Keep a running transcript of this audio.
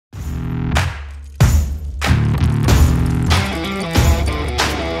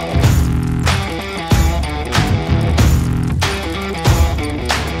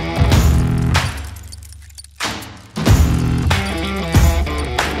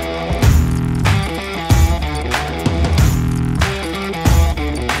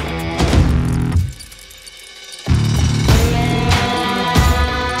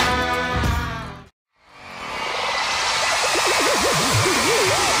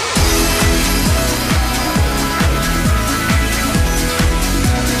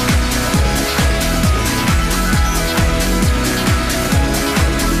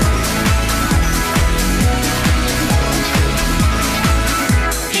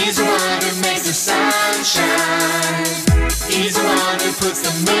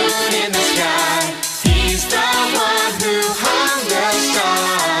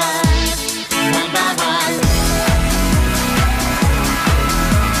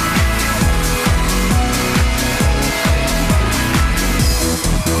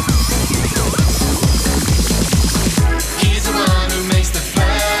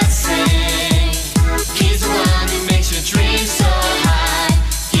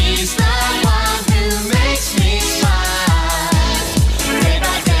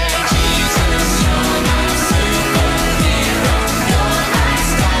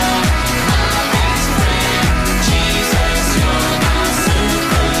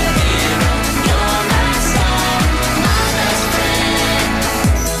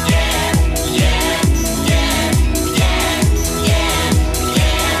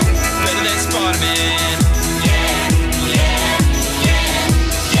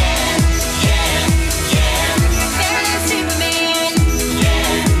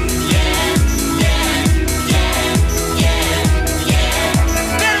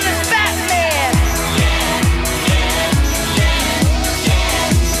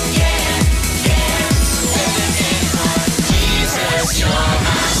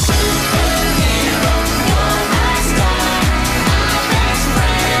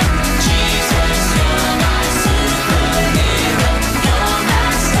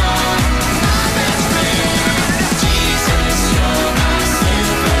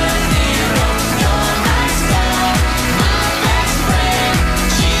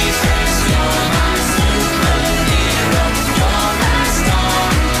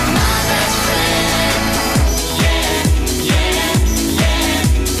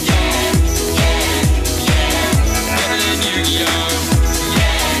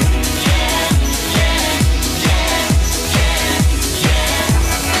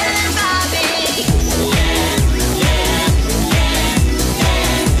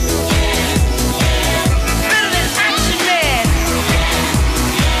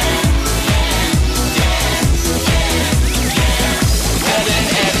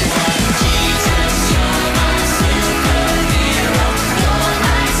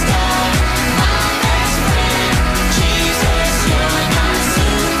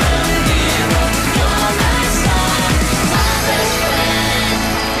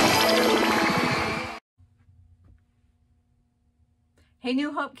Hey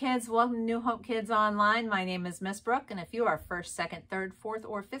New Hope Kids, welcome to New Hope Kids Online. My name is Miss Brooke, and if you are first, second, third, fourth,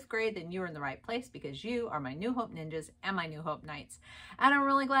 or fifth grade, then you're in the right place because you are my New Hope Ninjas and my New Hope Knights. And I'm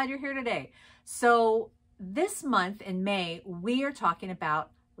really glad you're here today. So this month in May, we are talking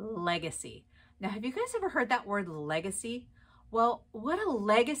about legacy. Now, have you guys ever heard that word legacy? Well, what a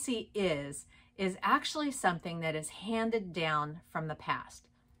legacy is actually something that is handed down from the past.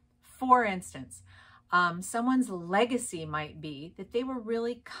 For instance, someone's legacy might be that they were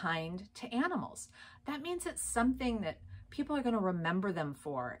really kind to animals. That means it's something that people are going to remember them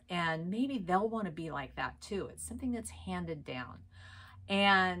for, and maybe they'll want to be like that too. It's something that's handed down.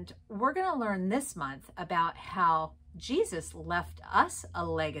 And we're going to learn this month about how Jesus left us a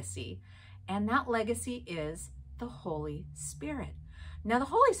legacy, and that legacy is the Holy Spirit. Now, the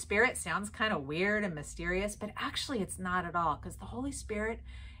Holy Spirit sounds kind of weird and mysterious, but actually it's not at all, because the Holy Spirit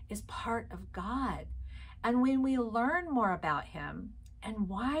is part of God. And when we learn more about him and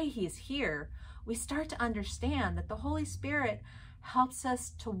why he's here, we start to understand that the Holy Spirit helps us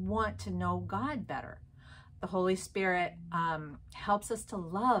to want to know God better. The Holy Spirit helps us to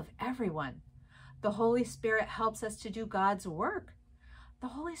love everyone. The Holy Spirit helps us to do God's work. The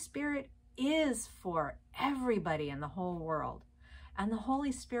Holy Spirit is for everybody in the whole world. And the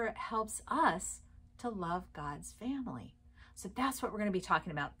Holy Spirit helps us to love God's family. So that's what we're going to be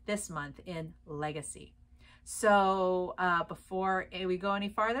talking about this month in Legacy. So before we go any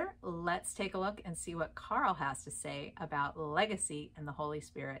farther, let's take a look and see what Carl has to say about legacy and the Holy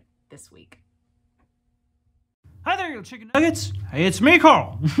Spirit this week. Hi there, you chicken nuggets. Hey, it's me,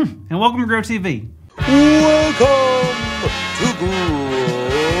 Carl, and welcome to Grow TV. Welcome to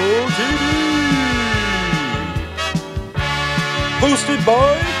Grow TV. Hosted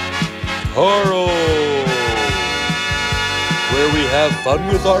by Carl, where we have fun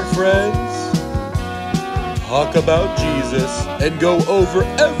with our friends, talk about Jesus, and go over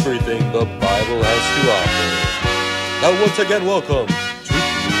everything the Bible has to offer. Now, once again, welcome to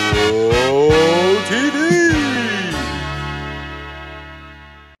Grow TV.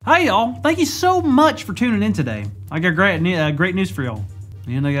 Hi, y'all. Thank you so much for tuning in today. I got great news for y'all.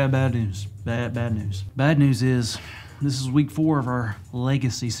 And I got bad news. Bad news. Bad news is this is week 4 of our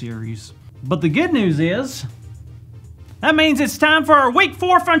Legacy series. But the good news is that means it's time for our week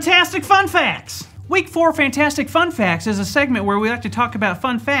 4 Fantastic Fun Facts. Week 4 Fantastic Fun Facts is a segment where we like to talk about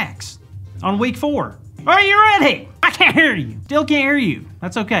fun facts on week 4. Are you ready? I can't hear you. Still can't hear you.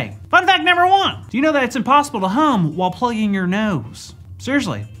 That's okay. Fun fact number 1. Do you know that it's impossible to hum while plugging your nose?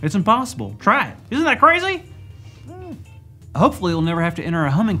 Seriously, it's impossible. Try it. Isn't that crazy? Hopefully you'll never have to enter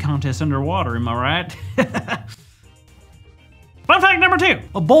a humming contest underwater, am I right? Fun fact number 2.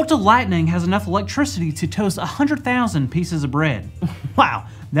 A bolt of lightning has enough electricity to toast 100,000 pieces of bread. Wow.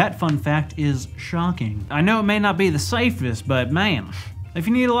 That fun fact is shocking. I know it may not be the safest, but man, if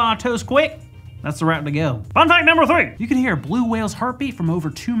you need a lot of toast quick, that's the route to go. Fun fact number 3. You can hear a blue whale's heartbeat from over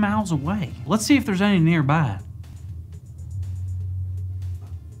 2 miles away. Let's see if there's any nearby.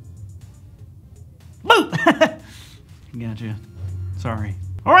 Boo! Gotcha. Sorry.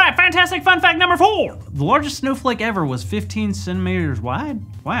 All right, fantastic fun fact number 4. The largest snowflake ever was 15 centimeters wide.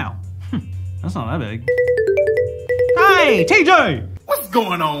 Wow, that's not that big. Hey, TJ! What's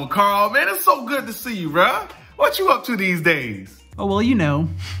going on, Carl? Man, it's so good to see you, bruh. What you up to these days? Oh, well, you know,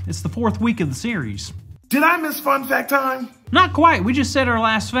 it's the 4th week of the series. Did I miss fun fact time? Not quite, we just said our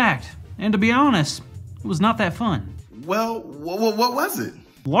last fact. And to be honest, it was not that fun. Well, what was it?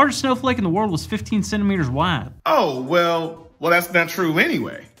 The largest snowflake in the world was 15 centimeters wide. Oh, well, that's not true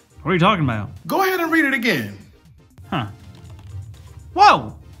anyway. What are you talking about? Go ahead and read it again. Huh.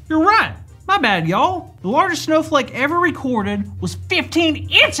 Whoa, you're right. My bad, y'all. The largest snowflake ever recorded was 15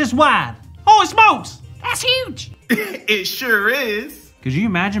 inches wide. Holy smokes, that's huge. It sure is. Could you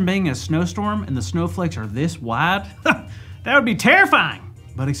imagine being in a snowstorm and the snowflakes are this wide? That would be terrifying,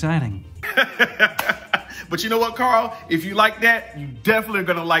 but exciting. But you know what, Carl? If you like that, you definitely are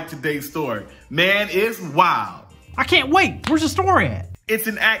gonna like today's story. Man, it's wild. I can't wait. Where's the story at? It's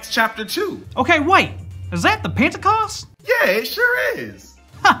in Acts chapter 2. Okay, wait. Is that the Pentecost? Yeah, it sure is.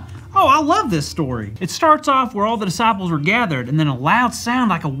 Huh. Oh, I love this story. It starts off where all the disciples were gathered, and then a loud sound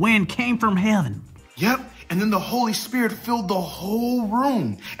like a wind came from heaven. Yep, and then the Holy Spirit filled the whole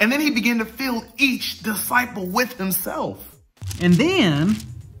room. And then he began to fill each disciple with himself. And then,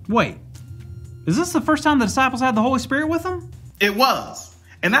 wait, is this the first time the disciples had the Holy Spirit with them? It was.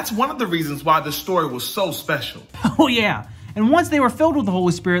 And that's one of the reasons why the story was so special. Oh yeah, and once they were filled with the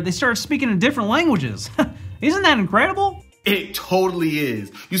Holy Spirit, they started speaking in different languages. Isn't that incredible? It totally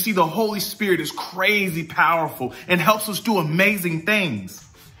is. You see, the Holy Spirit is crazy powerful and helps us do amazing things.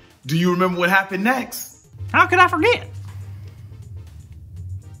 Do you remember what happened next? How could I forget?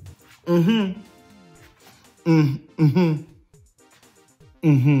 Okay,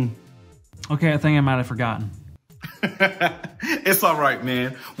 I think I might have forgotten. It's all right,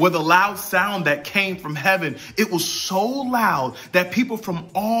 man. With a loud sound that came from heaven, it was so loud that people from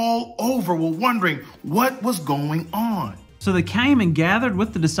all over were wondering what was going on. So they came and gathered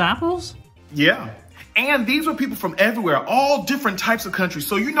with the disciples? Yeah. And these were people from everywhere, all different types of countries.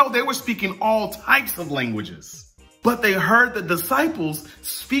 So, they were speaking all types of languages. But they heard the disciples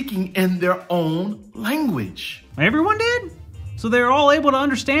speaking in their own language. Everyone did? So they were all able to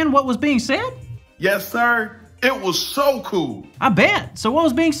understand what was being said? Yes, sir. It was so cool. I bet. So what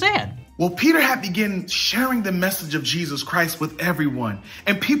was being said? Well, Peter had begun sharing the message of Jesus Christ with everyone,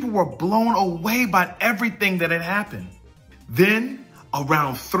 and people were blown away by everything that had happened. Then,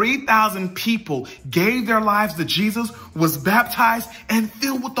 around 3,000 people gave their lives to Jesus, was baptized, and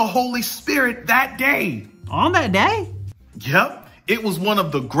filled with the Holy Spirit that day. On that day? Yep. It was one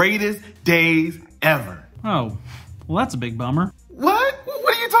of the greatest days ever. Oh, well, that's a big bummer. What?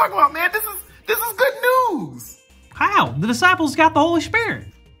 What are you talking about, man? This is good news. How? The disciples got the Holy Spirit.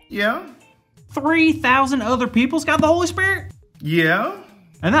 Yeah. 3,000 other people's got the Holy Spirit? Yeah.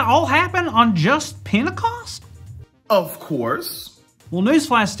 And that all happened on just Pentecost? Of course. Well,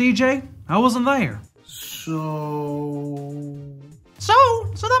 newsflash, TJ, I wasn't there. So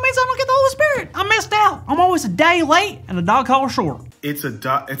that means I don't get the Holy Spirit. I missed out. I'm always a day late and a dog collar short. It's a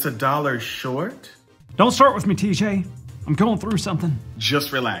dollar short? Don't start with me, TJ. I'm going through something.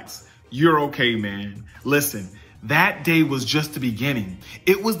 Just relax. You're okay, man. Listen, that day was just the beginning.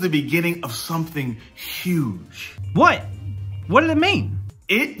 It was the beginning of something huge. What? What did it mean?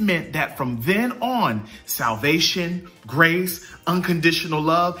 It meant that from then on, salvation, grace, unconditional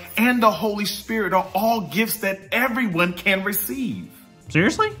love, and the Holy Spirit are all gifts that everyone can receive.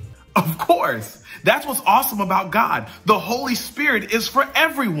 Seriously? Of course. That's what's awesome about God. The Holy Spirit is for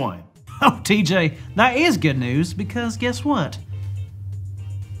everyone. Oh, TJ, that is good news because guess what?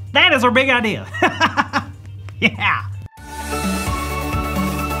 That is our big idea. Yeah.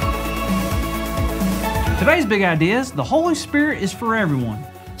 Today's big idea is the Holy Spirit is for everyone.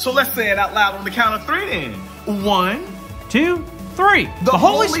 So let's say it out loud on the count of 3 then. 1, 2, 3. The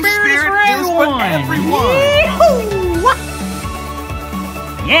Holy Spirit is for everyone.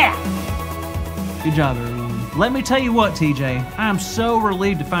 Yeah. Good job, everyone. Let me tell you what, TJ. I am so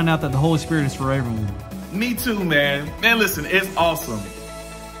relieved to find out that the Holy Spirit is for everyone. Me too, man. Man, listen, it's awesome.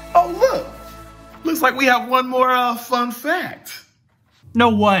 Oh, look. Looks like we have one more fun fact.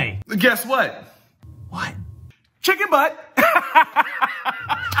 No way. Guess what? What? Chicken butt.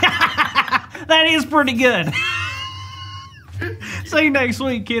 That is pretty good. See you next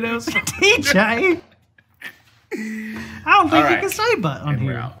week, kiddos. TJ. I don't think you can say butt on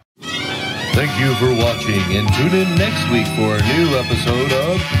here. Thank you for watching, and tune in next week for a new episode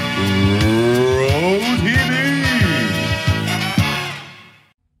of Row TV.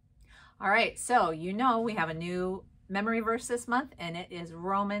 All right, so we have a new memory verse this month, and it is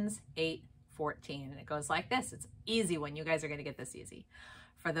Romans 8:14, and it goes like this. It's easy one. You guys are going to get this easy.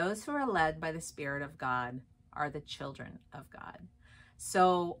 For those who are led by the Spirit of God are the children of God.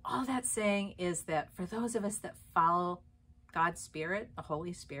 So all that's saying is that for those of us that follow God's Spirit, the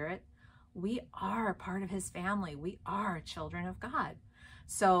Holy Spirit, we are part of his family. We are children of God.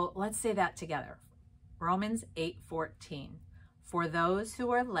 So let's say that together. Romans 8:14. For those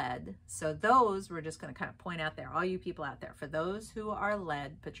who are led, so those, we're just going to kind of point out there, all you people out there, for those who are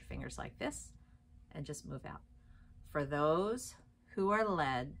led, put your fingers like this and just move out. For those who are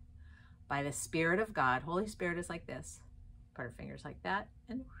led by the Spirit of God, Holy Spirit is like this. Put our fingers like that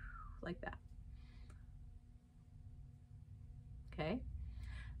and like that. Okay?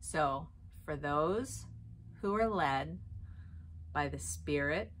 So, for those who are led by the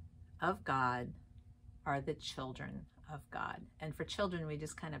Spirit of God are the children of God. And for children, we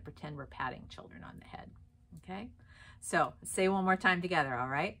just kind of pretend we're patting children on the head. Okay? So, say one more time together, all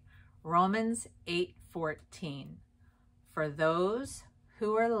right? Romans 8:14. For those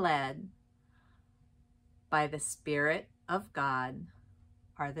who are led by the Spirit of God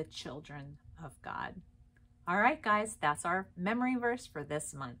are the children of God. All right, guys, that's our memory verse for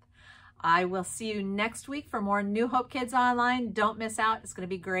this month. I will see you next week for more New Hope Kids Online. Don't miss out. It's going to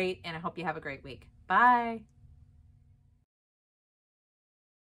be great, and I hope you have a great week. Bye.